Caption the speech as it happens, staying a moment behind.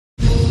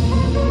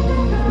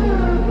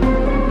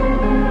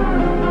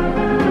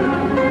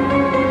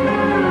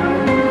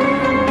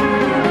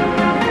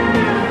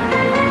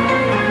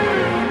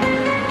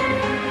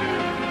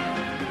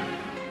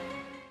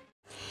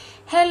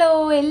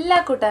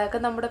കൂട്ടുകാർക്ക്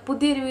നമ്മുടെ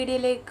പുതിയൊരു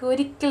വീഡിയോയിലേക്ക്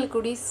ഒരിക്കൽ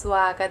കൂടി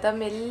സ്വാഗതം.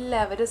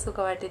 എല്ലാവരും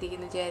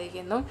സുഖമായിട്ടിരിക്കുന്നു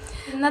വിചാരിക്കുന്നു.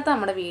 ഇന്നത്തെ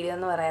നമ്മുടെ വീഡിയോ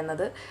എന്ന്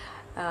പറയുന്നത്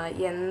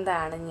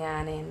എന്താണ്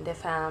ഞാൻ, എൻ്റെ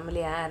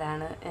ഫാമിലി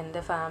ആരാണ്,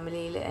 എൻ്റെ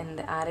ഫാമിലിയിൽ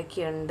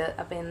ആരൊക്കെയുണ്ട്,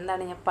 അപ്പോൾ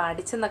എന്താണ് ഞാൻ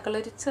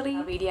പഠിച്ചെന്നൊക്കെയുള്ളൊരു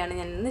ചെറിയ വീഡിയോ ആണ്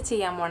ഞാൻ ഇന്ന്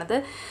ചെയ്യാൻ പോണത്.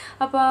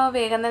 അപ്പോൾ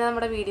വേഗം തന്നെ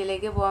നമ്മുടെ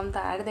വീഡിയോയിലേക്ക് പോകാം.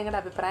 താഴെ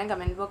നിങ്ങളുടെ അഭിപ്രായം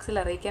കമൻറ്റ്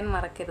ബോക്സിൽ അറിയിക്കാൻ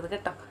മറക്കരുത്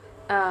കേട്ടോ.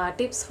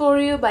 ടിപ്സ് ഫോർ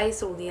യു ബൈ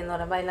ശ്രുതി എന്ന്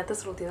പറയുമ്പോൾ അതിനകത്ത്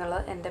ശ്രുതി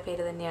എന്നുള്ളത് എൻ്റെ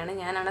പേര് തന്നെയാണ്.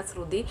 ഞാനാണ്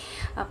ശ്രുതി.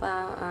 അപ്പോൾ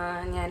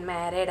ഞാൻ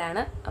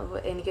മാരീഡാണ്.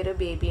 എനിക്കൊരു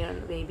ബേബി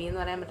എന്ന്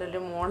പറയാൻ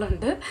പറ്റുള്ളൊരു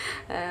മോളുണ്ട്.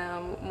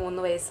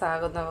 3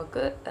 വയസ്സാകുന്നു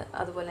അവൾക്ക്.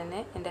 അതുപോലെ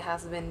തന്നെ എൻ്റെ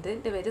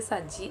ഹസ്ബൻഡിൻ്റെ പേര്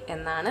സജി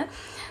എന്നാണ്.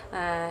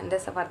 എൻ്റെ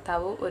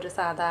ഭർത്താവ് ഒരു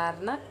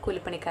സാധാരണ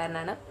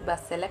കൂലിപ്പണിക്കാരനാണ്,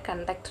 ബസ്സിലെ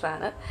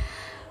കണ്ടക്ടറാണ്.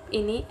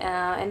 ഇനി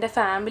എൻ്റെ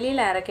ഫാമിലിയിൽ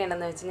ആരൊക്കെ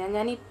ഉണ്ടെന്ന് വെച്ച് കഴിഞ്ഞാൽ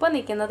ഞാനിപ്പോൾ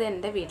നിൽക്കുന്നത്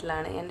എൻ്റെ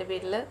വീട്ടിലാണ്. എൻ്റെ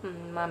വീട്ടിൽ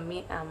മമ്മി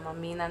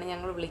എന്നാണ്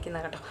ഞങ്ങൾ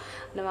വിളിക്കുന്നത് കേട്ടോ.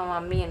 എൻ്റെ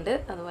മമ്മിയുണ്ട്.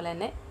 അതുപോലെ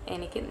തന്നെ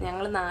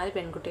ഞങ്ങൾ 4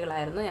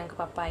 പെൺകുട്ടികളായിരുന്നു. ഞങ്ങൾക്ക്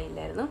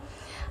പപ്പായില്ലായിരുന്നു.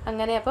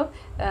 അങ്ങനെ അപ്പം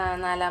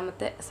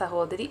 4ാമത്തെ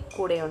സഹോദരി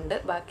കൂടെയുണ്ട്.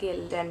 ബാക്കി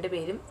 2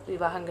 പേരും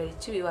വിവാഹം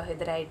കഴിച്ചു,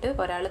 വിവാഹിതരായിട്ട്.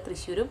 ഒരാൾ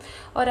തൃശ്ശൂരും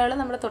ഒരാൾ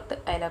നമ്മുടെ തൊട്ട്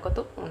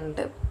അയലാക്കത്തും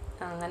ഉണ്ട്.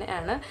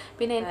 അങ്ങനെയാണ്.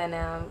 പിന്നെ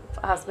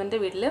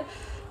ഹസ്ബൻഡിൻ്റെ വീട്ടിൽ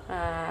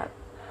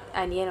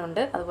അനിയനുണ്ട്.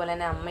 അതുപോലെ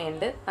തന്നെ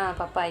അമ്മയുണ്ട്.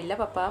 പപ്പ ഇല്ല,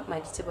 പപ്പ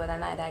മരിച്ചു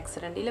പോയതാണ്, ഒരു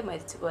ആക്സിഡൻറ്റിൽ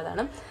മരിച്ചു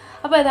പോയതാണ്.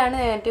 അപ്പോൾ ഇതാണ്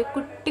എൻ്റെ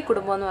കുട്ടി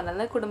കുടുംബം എന്ന്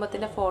പറയുന്നത്.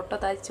 കുടുംബത്തിൻ്റെ ഫോട്ടോ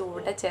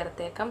ചൂടെ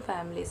ചേർത്തേക്കാം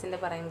ഫാമിലീസിൻ്റെ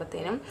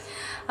പറയുമ്പോഴത്തേനും.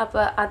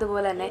 അപ്പോൾ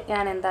അതുപോലെ തന്നെ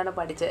ഞാൻ എന്താണ്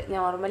പഠിച്ചത്,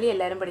 നോർമലി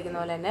എല്ലാവരും പഠിക്കുന്ന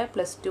പോലെ തന്നെ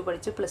 +2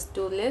 പഠിച്ചു.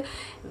 +2ൽ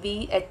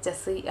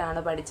VHSC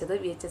ആണ് പഠിച്ചത്.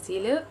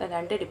 VHSCയിൽ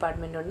 2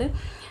 ഡിപ്പാർട്ട്മെൻ്റ് ഉണ്ട്.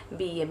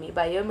 BME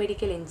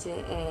ബയോമെഡിക്കൽ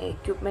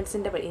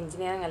എക്യുപ്മെൻറ്റ്സിൻ്റെ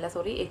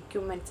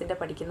എക്യുപ്മെൻറ്റ്സിൻ്റെ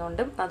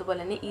പഠിക്കുന്നുണ്ട്. അതുപോലെ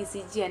തന്നെ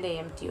ECG ആൻഡ്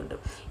AMT ഉണ്ട്.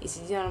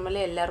 ECG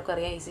നോർമലി എല്ലാവർക്കും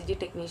അറിയാം, ECG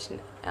ടെക്നീഷ്യൻ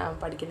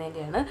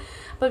പഠിക്കുന്നതിൻ്റെയാണ്.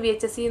 അപ്പോൾ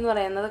VHSC എന്ന്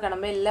പറയുന്നത്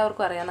കാണുമ്പോൾ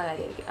എല്ലാവർക്കും അറിയാവുന്ന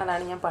കാര്യമായിരിക്കും.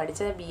 അതാണ് ഞാൻ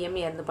പഠിച്ചത്.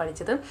 BME ആയിരുന്നു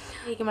പഠിച്ചത്.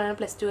 എനിക്കുമ്പോഴാണ്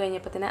 +2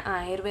 കഴിഞ്ഞപ്പോൾ തന്നെ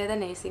ആയുർവേദ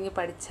നഴ്സിംഗ്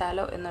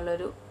പഠിച്ചാലോ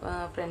എന്നുള്ളൊരു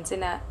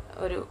ഫ്രണ്ട്സിൻ്റെ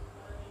ഒരു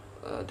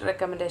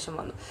റെക്കമെൻഡേഷൻ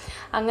വന്നു.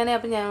 അങ്ങനെ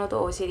അപ്പോൾ ഞാൻ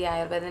ശരി,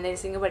 ആയുർവേദ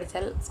നഴ്സിംഗ്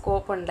പഠിച്ചാൽ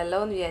സ്കോപ്പ് ഉണ്ടല്ലോ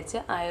എന്ന് വിചാരിച്ച്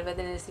ആയുർവേദ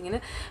നഴ്സിങ്ങിന്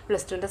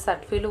 +2ൻ്റെ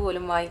സർട്ടിഫിക്കറ്റ്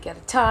പോലും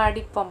വാങ്ങിക്കാറ്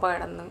ചാടിപ്പമ്പ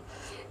കിടന്നു.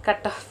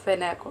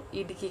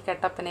 ഇടുക്കി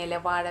കട്ടപ്പനയിലെ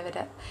വാഴവര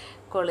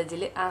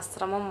കോളേജിൽ,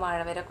 ആശ്രമം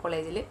വാഴവര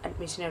കോളേജിൽ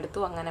അഡ്മിഷൻ എടുത്തു.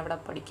 അങ്ങനെ അവിടെ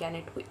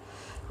പഠിക്കാനായിട്ട് പോയി.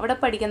 അവിടെ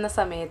പഠിക്കുന്ന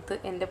സമയത്ത്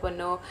എൻ്റെ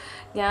പൊന്നോ,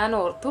 ഞാൻ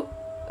ഓർത്തു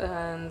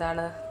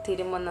എന്താണ്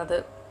തിരുമുന്നത്,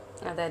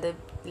 അതായത്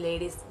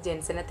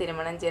ജെൻസിനെ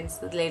തിരുമണം,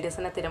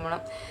 ലേഡീസിനെ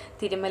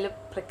തിരുമൽ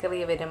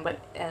പ്രക്രിയ വരുമ്പോൾ,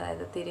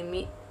 അതായത്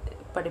തിരുമ്മി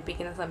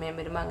പഠിപ്പിക്കുന്ന സമയം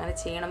വരുമ്പോൾ അങ്ങനെ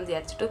ചെയ്യണം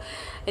വിചാരിച്ചിട്ട്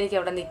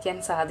എനിക്കവിടെ നിൽക്കാൻ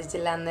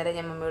സാധിച്ചില്ല. അന്നേരം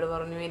ഞാൻ മമ്മിയോട്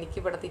പറഞ്ഞു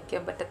എനിക്കിവിടെ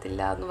നിൽക്കാൻ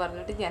പറ്റത്തില്ല എന്ന്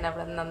പറഞ്ഞിട്ട് ഞാൻ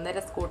അവിടെ നിന്ന്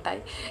അന്നേരം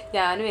സ്കൂട്ടായി.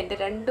 ഞാനും എൻ്റെ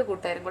 2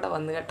 കൂട്ടുകാരും കൂടെ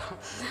വന്നു കേട്ടോ.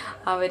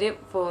 അവർ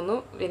പോന്നു.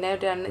 പിന്നെ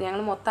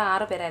ഞങ്ങൾ മൊത്തം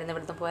 6 പേരായിരുന്നു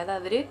ഇവിടുന്ന് പോയത്.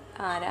 അവർ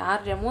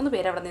 3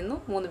 പേര് അവിടെ നിന്നു,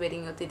 3 പേര്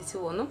ഇങ്ങോട്ട് തിരിച്ചു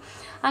പോന്നു.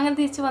 അങ്ങനെ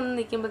തിരിച്ച് വന്ന്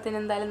നിൽക്കുമ്പോഴത്തേന്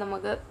എന്തായാലും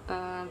നമുക്ക്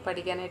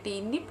പഠിക്കാനായിട്ട്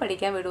ഇനി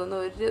പഠിക്കാൻ വിടുമെന്ന്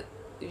ഒരു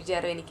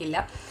വിചാരം എനിക്കില്ല.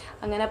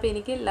 അങ്ങനെ അപ്പോൾ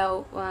എനിക്ക് ലവ്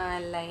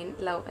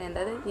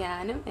അതായത്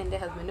ഞാനും എൻ്റെ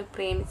ഹസ്ബൻഡും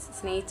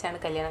സ്നേഹിച്ചാണ്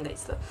കല്യാണം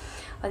കഴിച്ചത്.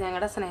 അപ്പോൾ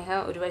ഞങ്ങളുടെ സ്നേഹം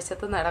ഒരു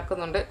വശത്ത്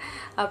നടക്കുന്നുണ്ട്.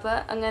 അപ്പോൾ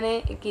അങ്ങനെ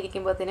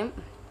ഇരിക്കുമ്പോഴത്തേനും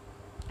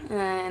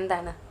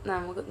എന്താണ്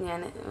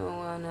ഞാൻ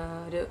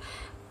ഒരു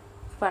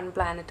ഫൺ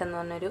പ്ലാനറ്റ് എന്ന്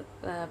പറഞ്ഞൊരു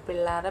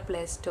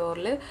പിള്ളേരുടെ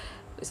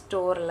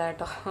സ്റ്റോറിൽ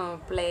കേട്ടോ,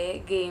 പ്ലേ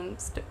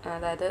ഗെയിംസ്,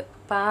 അതായത്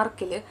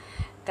പാർക്കിൽ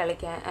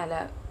കളിക്കാൻ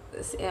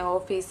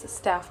ഓഫീസ്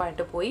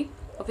സ്റ്റാഫായിട്ട് പോയിട്ട്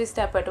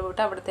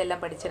അവിടുത്തെ എല്ലാം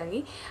പഠിച്ചിറങ്ങി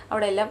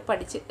അവിടെ എല്ലാം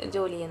പഠിച്ച്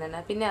ജോലി ചെയ്യുന്നുണ്ട്.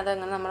 പിന്നെ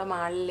അതങ്ങനെ നമ്മുടെ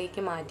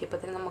മാളിലേക്ക്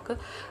മാറ്റിയപ്പോഴത്തേനും നമുക്ക്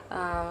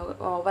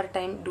ഓവർ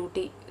ടൈം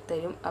ഡ്യൂട്ടി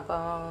തരും. അപ്പോൾ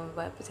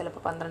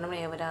ചിലപ്പോൾ 12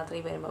 മണിയാവും രാത്രി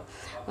വരുമ്പോൾ.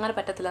 അങ്ങനെ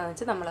പറ്റത്തില്ലെന്ന്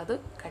വെച്ച് നമ്മളത്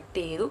കട്ട്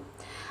ചെയ്തു.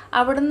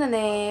 അവിടുന്ന്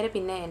നേരെ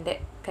പിന്നെ എൻ്റെ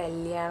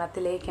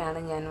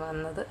കല്യാണത്തിലേക്കാണ് ഞാൻ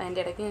വന്നത്.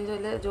 അതിൻ്റെ ഇടയ്ക്ക്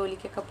ഞാൻ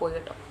ജോലിക്കൊക്കെ പോയി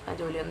കേട്ടോ. ആ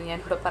ജോലിയൊന്നും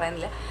ഞാനിവിടെ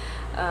പറയുന്നില്ല.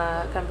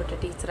 കമ്പ്യൂട്ടർ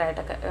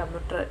ടീച്ചറായിട്ടൊക്കെ,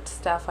 കമ്പ്യൂട്ടർ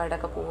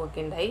സ്റ്റാഫായിട്ടൊക്കെ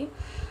പോവുകയൊക്കെ ഉണ്ടായി.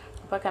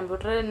 അപ്പോൾ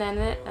കമ്പ്യൂട്ടർ ഞാൻ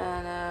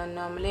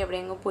നോർമലി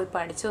എവിടെയെങ്കിലും പോയി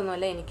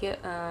പഠിച്ചൊന്നുമല്ല. എനിക്ക്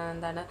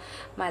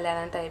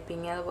മലയാളം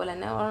ടൈപ്പിങ്, അതുപോലെ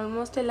തന്നെ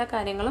ഓൾമോസ്റ്റ് എല്ലാ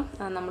കാര്യങ്ങളും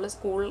നമ്മൾ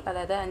സ്കൂൾ,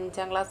 അതായത്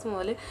 5ാം ക്ലാസ്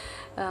മുതൽ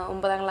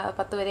 9ാം ക്ലാസ്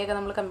 10 വരെയൊക്കെ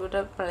നമ്മൾ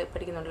കമ്പ്യൂട്ടർ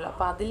പഠിക്കുന്നുണ്ടല്ലോ.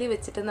 അപ്പോൾ അതിൽ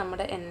വെച്ചിട്ട്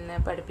എന്നെ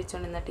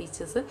പഠിപ്പിച്ചുകൊണ്ടിരുന്ന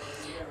ടീച്ചേഴ്സ്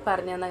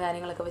പറഞ്ഞു തന്ന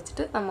കാര്യങ്ങളൊക്കെ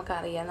വെച്ചിട്ട്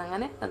നമുക്കറിയാം.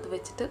 അങ്ങനെ അത്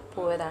വെച്ചിട്ട്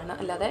പോയതാണ്,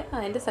 അല്ലാതെ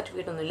അതിൻ്റെ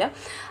സർട്ടിഫിക്കറ്റ് ഒന്നുമില്ല.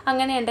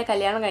 അങ്ങനെ എൻ്റെ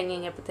കല്യാണം കഴിഞ്ഞ്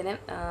കഴിഞ്ഞപ്പോഴത്തേനും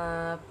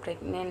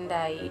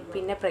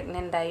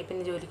പ്രഗ്നൻ്റായി.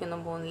 പിന്നെ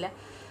ജോലിക്കൊന്നും പോകുന്നില്ല.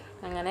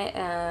 അങ്ങനെ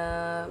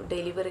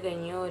ഡെലിവറി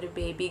കഴിഞ്ഞു. ഒരു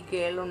ബേബി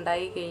ഗേൾ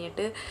ഉണ്ടായി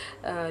കഴിഞ്ഞിട്ട്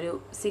ഒരു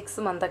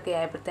 6 മന്തൊക്കെ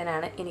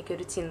ആയപ്പോഴത്തേനാണ്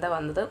എനിക്കൊരു ചിന്ത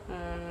വന്നത്.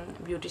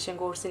 ബ്യൂട്ടീഷ്യൻ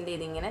കോഴ്സിൻ്റെ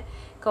ഇതിങ്ങനെ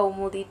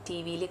കൗമുദി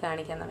TVയിൽ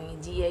കാണിക്കാൻ തുടങ്ങി.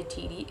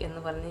 GITD എന്ന്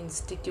പറഞ്ഞ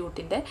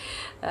ഇൻസ്റ്റിറ്റ്യൂട്ടിൻ്റെ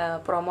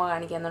പ്രൊമോ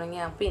കാണിക്കാൻ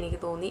തുടങ്ങി. അപ്പോൾ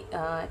എനിക്ക് തോന്നി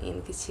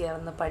എനിക്ക്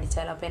ചേർന്ന്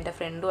പഠിച്ചാലോ. അപ്പോൾ എൻ്റെ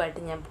ഫ്രണ്ടുമായിട്ട്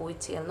ഞാൻ പോയി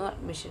ചേർന്നു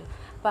അഡ്മിഷൻ.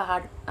 അപ്പോൾ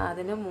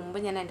അതിന് മുമ്പ്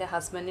ഞാൻ എൻ്റെ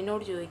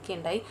ഹസ്ബൻഡിനോട്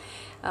ചോദിക്കുകയുണ്ടായി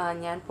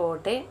ഞാൻ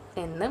പോട്ടെ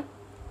എന്ന്.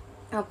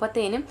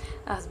 അപ്പോഴത്തേനും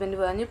ഹസ്ബൻഡ്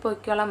പറഞ്ഞു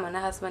പൊയ്ക്കോളാം മോനെ.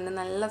 ഹസ്ബൻഡ്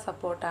നല്ല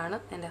സപ്പോർട്ടാണ്.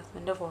 എൻ്റെ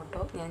ഹസ്ബൻഡിൻ്റെ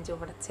ഫോട്ടോ ഞാൻ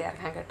ചുവടെ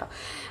ചേർക്കാം കേട്ടോ.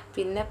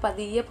 പിന്നെ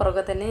പതിയെ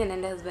പുറകെ തന്നെ ഞാൻ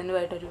എൻ്റെ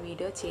ഹസ്ബൻഡുമായിട്ടൊരു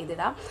വീഡിയോ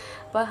ചെയ്തിടാം.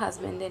 അപ്പോൾ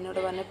ഹസ്ബൻഡ് എന്നോട്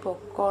പറഞ്ഞു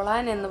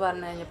പൊക്കോളാൻ എന്ന്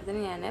പറഞ്ഞു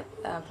കഴിഞ്ഞപ്പോഴത്തേനും ഞാൻ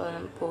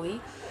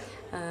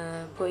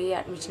പോയി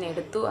അഡ്മിഷൻ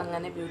എടുത്തു.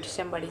 അങ്ങനെ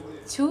ബ്യൂട്ടീഷ്യൻ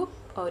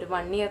ഒരു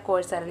 1 ഇയർ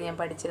കോഴ്സായിരുന്നു ഞാൻ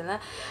പഠിച്ചിരുന്നത്.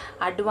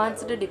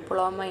 അഡ്വാൻസ്ഡ്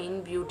ഡിപ്ലോമ ഇൻ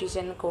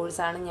ബ്യൂട്ടീഷ്യൻ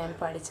കോഴ്സാണ് ഞാൻ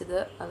പഠിച്ചത്.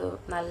 അത്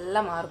നല്ല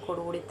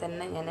മാർക്കോടുകൂടി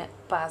തന്നെ ഞാൻ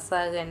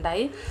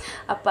പാസ്സാകുകയുണ്ടായി.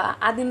 അപ്പോൾ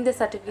അതിൻ്റെ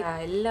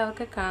സർട്ടിഫിക്കറ്റ്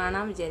എല്ലാവർക്കും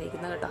കാണാൻ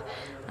വിചാരിക്കുന്നു കേട്ടോ.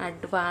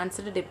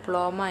 Advanced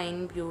diploma in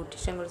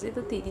beautician course.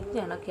 ഇത്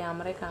തിരിഞ്ഞാണോ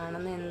ക്യാമറ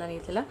കാണുന്നത്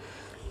എന്നറിയത്തില്ല.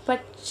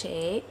 പക്ഷേ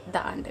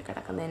ഇതാണ്ട്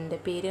കിടക്കുന്നത്, എൻ്റെ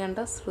പേര്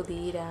കണ്ടോ,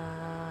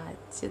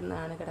 ശ്രുതിരാജ്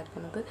എന്നാണ്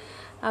കിടക്കുന്നത്.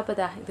 അപ്പോൾ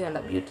ഇത്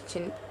കണ്ടോ,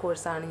 ബ്യൂട്ടീഷ്യൻ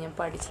കോഴ്സാണ് ഞാൻ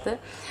പഠിച്ചത്.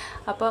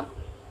 അപ്പം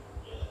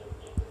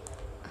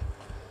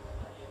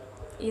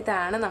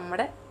ഇതാണ്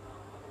നമ്മുടെ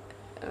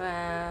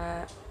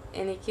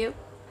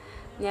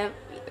ഞാൻ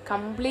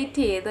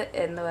കംപ്ലീറ്റ് ചെയ്ത്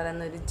എന്ന്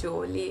പറയുന്ന ഒരു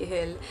ജോലി,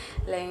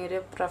 അല്ലെങ്കിൽ ഒരു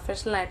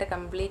പ്രൊഫഷണലായിട്ട്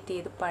കംപ്ലീറ്റ്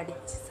ചെയ്ത്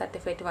പഠിച്ച്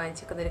സർട്ടിഫിക്കറ്റ്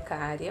വാങ്ങിച്ചിരിക്കുന്നൊരു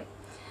കാര്യം.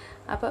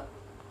 അപ്പം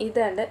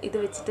ഇതുണ്ട്. ഇത്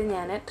വെച്ചിട്ട്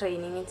ഞാൻ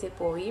ട്രെയിനിങ്ങിൽ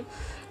പോയി.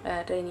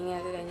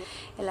 ട്രെയിനിങ്ങൊക്കെ കഴിഞ്ഞ്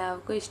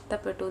എല്ലാവർക്കും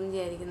ഇഷ്ടപ്പെട്ടു എന്ന്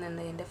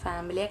വിചാരിക്കുന്നുണ്ട്. എൻ്റെ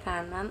ഫാമിലിയെ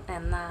കാണാൻ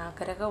എന്ന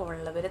ആഗ്രഹം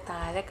ഉള്ളവർ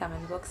താഴെ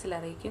കമൻറ്റ് ബോക്സിൽ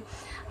അറിയിക്കും.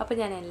 അപ്പോൾ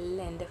ഞാൻ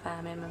എൻ്റെ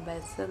ഫാമിലി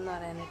മെമ്പേഴ്സ് എന്ന്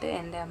പറയാനായിട്ട്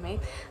എൻ്റെ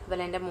അമ്മയും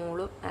അതുപോലെ എൻ്റെ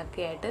മോളും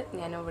ഒക്കെ ആയിട്ട്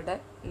ഞാനിവിടെ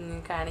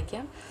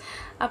കാണിക്കാം.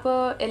 അപ്പോൾ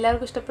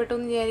എല്ലാവർക്കും ഇഷ്ടപ്പെട്ടു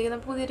എന്ന് വിചാരിക്കുന്ന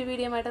പുതിയൊരു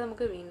വീഡിയോ ആയിട്ട്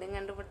നമുക്ക് വീണ്ടും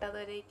കണ്ടുമുട്ടാതെ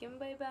വരേക്കും.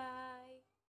 Bye bye.